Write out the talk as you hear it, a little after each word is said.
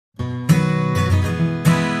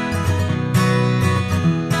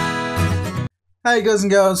Hey guys and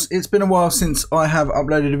girls, it's been a while since I have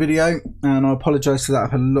uploaded a video and I apologise for that.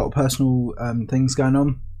 I've had a lot of personal things going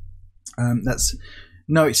on. That's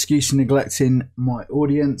no excuse in neglecting my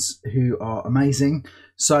audience who are amazing.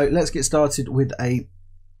 So let's get started with a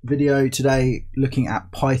video today looking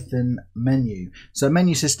at Python menu. So a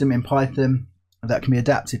menu system in Python that can be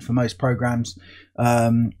adapted for most programs.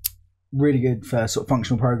 Really good for sort of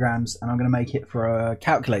functional programs, and I'm going to make it for a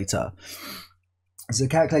calculator. So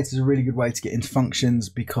calculator is a really good way to get into functions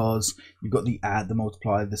because you've got the add, the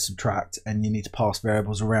multiply, the subtract, and you need to pass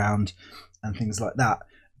variables around and things like that.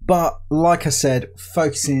 But like I said,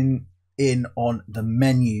 focusing in on the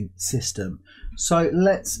menu system. So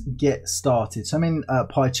let's get started. So I'm in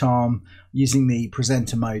PyCharm using the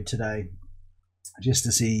presenter mode today just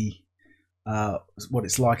to see what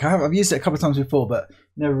it's like. I've used it a couple of times before, but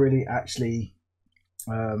never really actually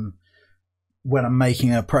when I'm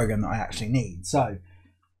making a program that I actually need. So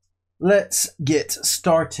let's get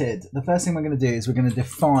started. The first thing we're going to do is we're going to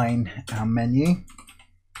define our menu.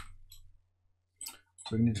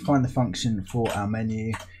 So we're going to define the function for our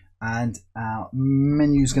menu, and our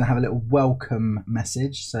menu is going to have a little welcome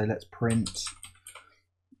message. So let's print,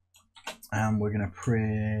 and we're going to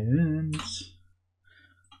print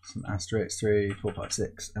some asterisk 3, 4, 5,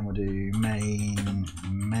 6, and we'll do main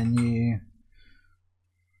menu.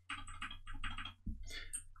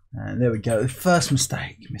 And there we go. First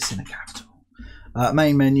mistake, missing a capital.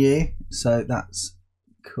 Main menu. So that's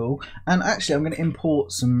cool. And actually, I'm going to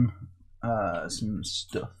import some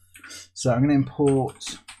stuff. So I'm going to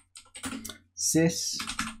import sys,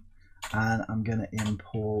 and I'm going to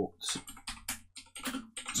import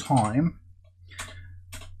time.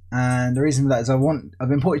 And the reason for that is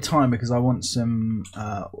I've imported time because I want some.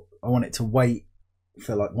 I want it to wait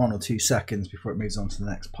for like 1 or 2 seconds before it moves on to the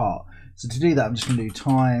next part. So to do that, I'm just going to do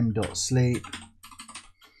time.sleep,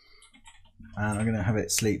 and I'm going to have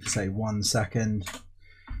it sleep for say 1 second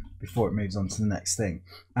before it moves on to the next thing.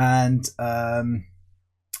 And I've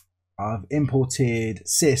imported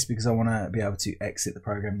sys because I want to be able to exit the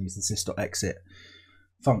program and use the sys.exit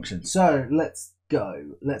function. So let's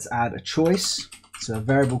go. Let's add a choice. So a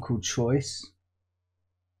variable called choice,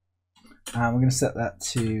 and we're going to set that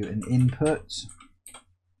to an input.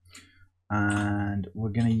 And we're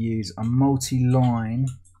going to use a multi-line,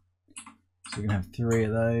 so we're going to have 3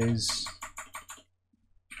 of those.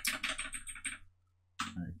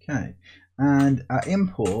 Okay, and our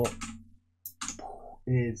import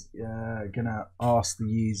is going to ask the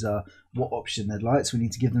user what option they'd like, so we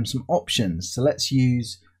need to give them some options. So let's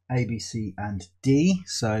use A, B, C, and D.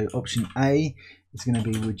 So option A is going to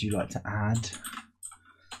be, would you like to add?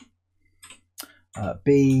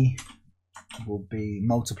 B will be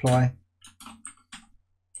multiply.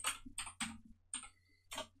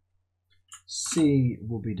 C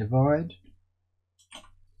will be divide.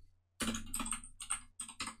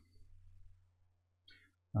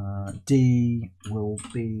 D will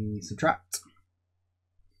be subtract.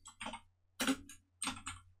 Okay,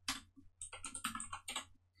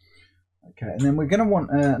 and then we're going to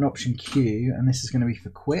want an option Q, and this is going to be for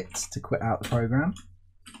quit, to quit out the program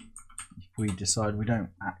if we decide we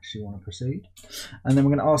don't actually want to proceed. And then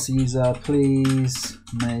we're going to ask the user, please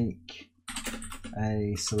make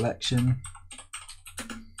a selection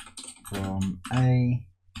from A,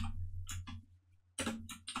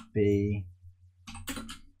 B,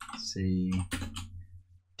 C,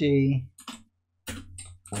 D,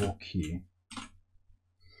 or Q.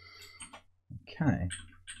 Okay.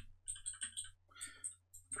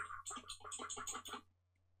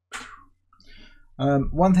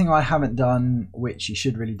 One thing I haven't done, which you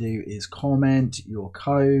should really do, is comment your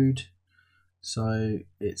code. So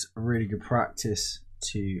it's a really good practice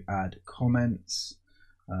to add comments.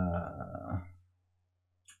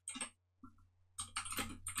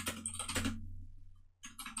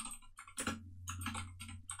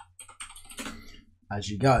 As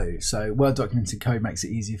you go. So Word documented code makes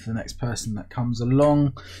it easier for the next person that comes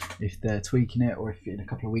along if they're tweaking it, or if in a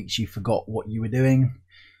couple of weeks you forgot what you were doing.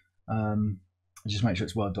 Just make sure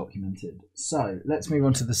it's well documented. So let's move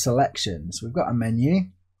on to the selection. So we've got a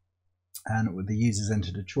menu, and with the users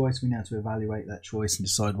entered a choice, we now have to evaluate that choice and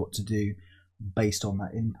decide what to do based on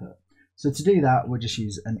that input. So to do that, we'll just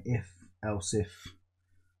use an else if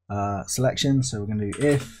selection. So we're going to do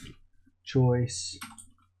if choice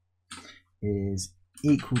is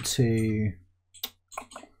equal to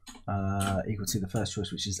the first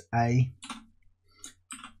choice, which is A,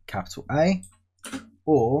 capital A,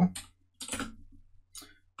 or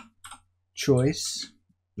choice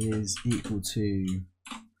is equal to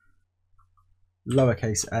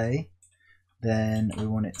lowercase a, then we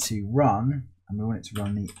want it to run, and we want it to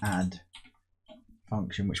run the add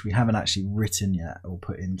function, which we haven't actually written yet or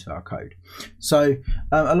put into our code. So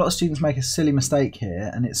a lot of students make a silly mistake here,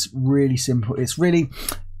 and it's really simple. It's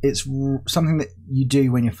something that you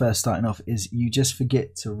do when you're first starting off, is you just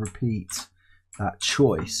forget to repeat that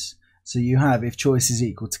choice. So you have, if choice is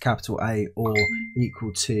equal to capital A or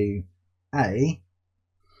equal to A,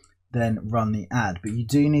 then run the add. But you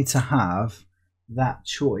do need to have that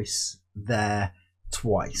choice there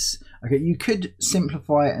twice. Okay, you could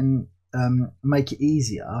simplify it and make it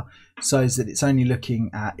easier so that it's only looking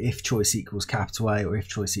at if choice equals capital A or if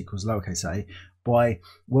choice equals lowercase a, by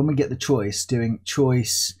when we get the choice, doing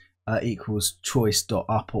choice equals choice dot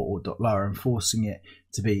upper or dot lower, and forcing it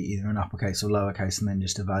to be either an uppercase or lowercase, and then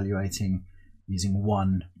just evaluating using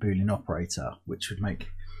one Boolean operator, which would make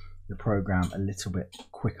the program a little bit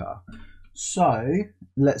quicker. So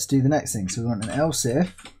let's do the next thing. So we want an else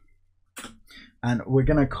if, and we're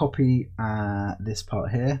going to copy this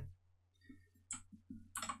part here,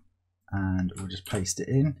 and we'll just paste it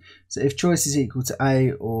in. So if choice is equal to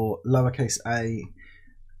A or lowercase a,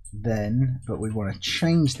 then, but we want to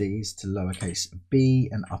change these to lowercase b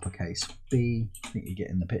and uppercase B. I think you're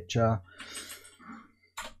getting the picture.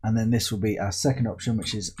 And then this will be our second option,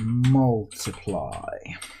 which is multiply.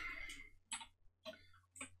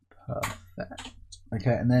 Perfect.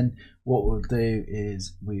 Okay, and then what we'll do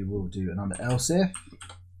is we will do another else if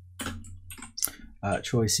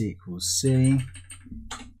choice equals C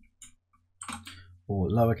or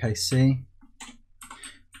lowercase c.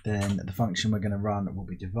 Then the function we're going to run will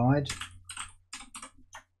be divide.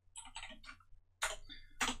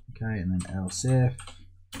 Okay, and then else if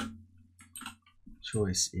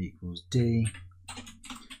choice equals D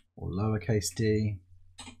or lowercase d,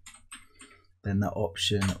 then the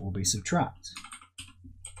option will be subtract.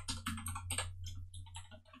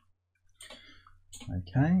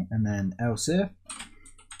 Okay, and then else if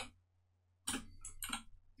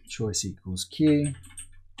choice equals Q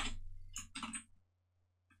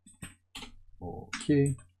or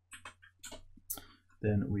Q,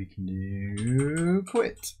 then we can do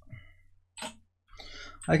quit.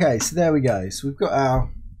 Okay, so there we go. So we've got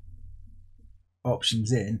our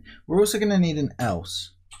options in. We're also going to need an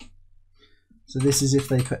else. So this is if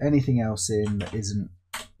they put anything else in that isn't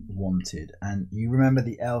wanted. And you remember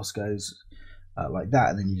the else goes like that,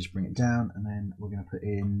 and then you just bring it down, and then we're going to put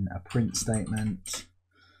in a print statement,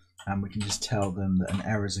 and we can just tell them that an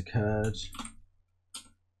error's occurred.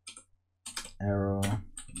 Error,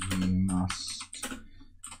 you must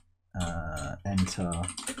enter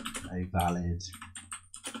a valid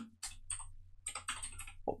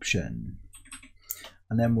option,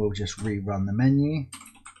 and then we'll just rerun the menu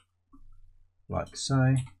like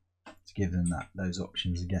so to give them those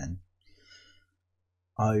options again.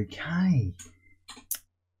 Okay,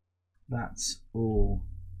 that's all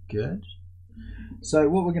good. So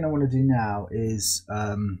what we're going to want to do now is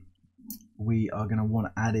we are going to want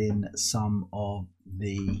to add in some of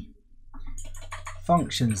the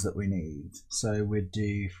functions that we need. So we'd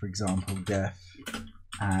do, for example, def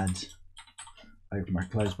add open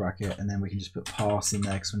bracket, close bracket, and then we can just put pass in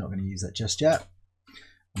there because we're not going to use that just yet.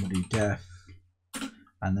 And we'll do def,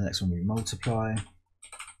 and the next one will be multiply,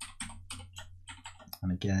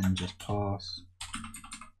 and again just pass,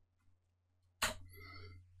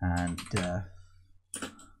 and def,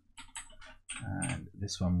 and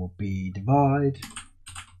this one will be divide.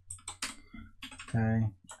 Okay,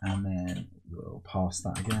 and then we'll pass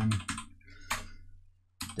that again,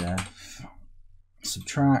 def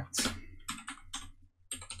subtract.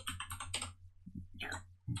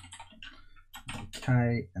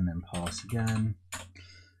 Okay, and then pass again,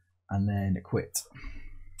 and then quit.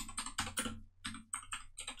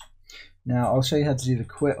 Now I'll show you how to do the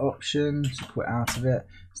quit option, to quit out of it.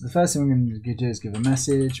 So the first thing we're going to do is give a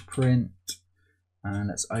message, print, and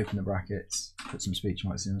let's open the brackets, put some speech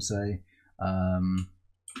marks in, and say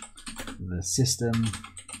the system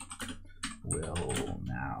will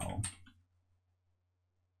now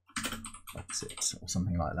exit, or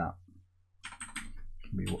something like that. It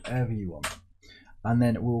can be whatever you want. And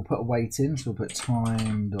then we'll put a wait in, so we'll put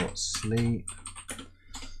time.sleep,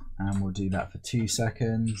 and we'll do that for 2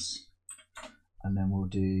 seconds, and then we'll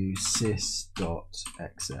do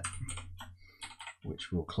sys.exit,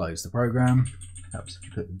 which will close the program. Helps if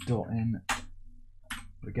you put the dot in. There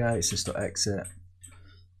we go, sys.exit.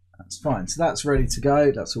 That's fine. So that's ready to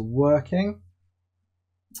go. That's all working.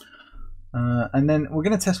 And then we're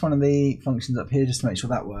going to test one of the functions up here just to make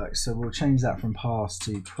sure that works. So we'll change that from pass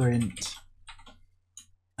to print.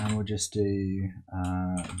 And we'll just do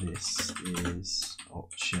this is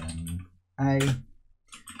option A,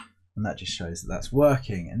 and that just shows that that's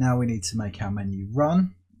working. And now we need to make our menu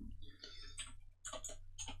run.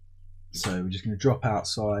 So we're just going to drop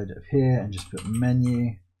outside of here and just put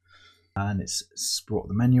menu, and it's brought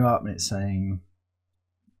the menu up and it's saying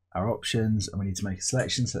our options, and we need to make a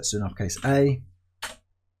selection. So let's do an uppercase A.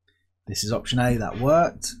 This is option A, that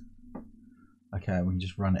worked. Okay, we can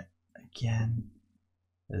just run it again.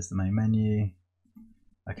 There's the main menu.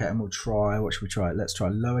 Okay, and we'll try, what should we try? Let's try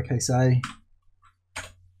lowercase a.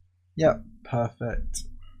 Yep, perfect.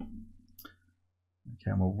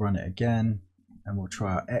 Okay, and we'll run it again, and we'll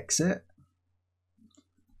try our exit.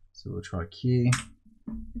 So we'll try Q.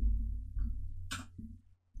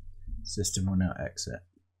 System will now exit.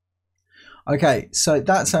 Okay, so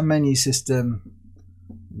that's our menu system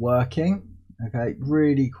working. Okay,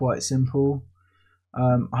 really quite simple.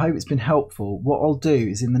 I hope it's been helpful. What I'll do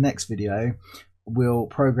is in the next video, we'll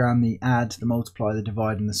program the add, the multiply, the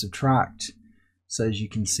divide, and the subtract. So as you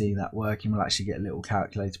can see that working, we'll actually get a little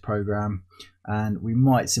calculator program, and we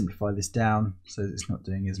might simplify this down so that it's not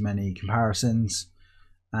doing as many comparisons,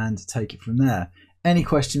 and take it from there. Any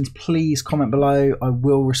questions, please comment below. I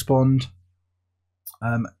will respond.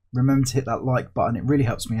 Remember to hit that like button, it really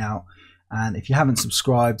helps me out. And if you haven't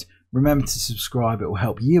subscribed, remember to subscribe, it will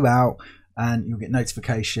help you out, and you'll get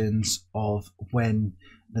notifications of when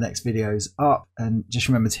the next video is up. And just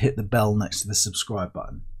remember to hit the bell next to the subscribe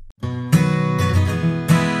button.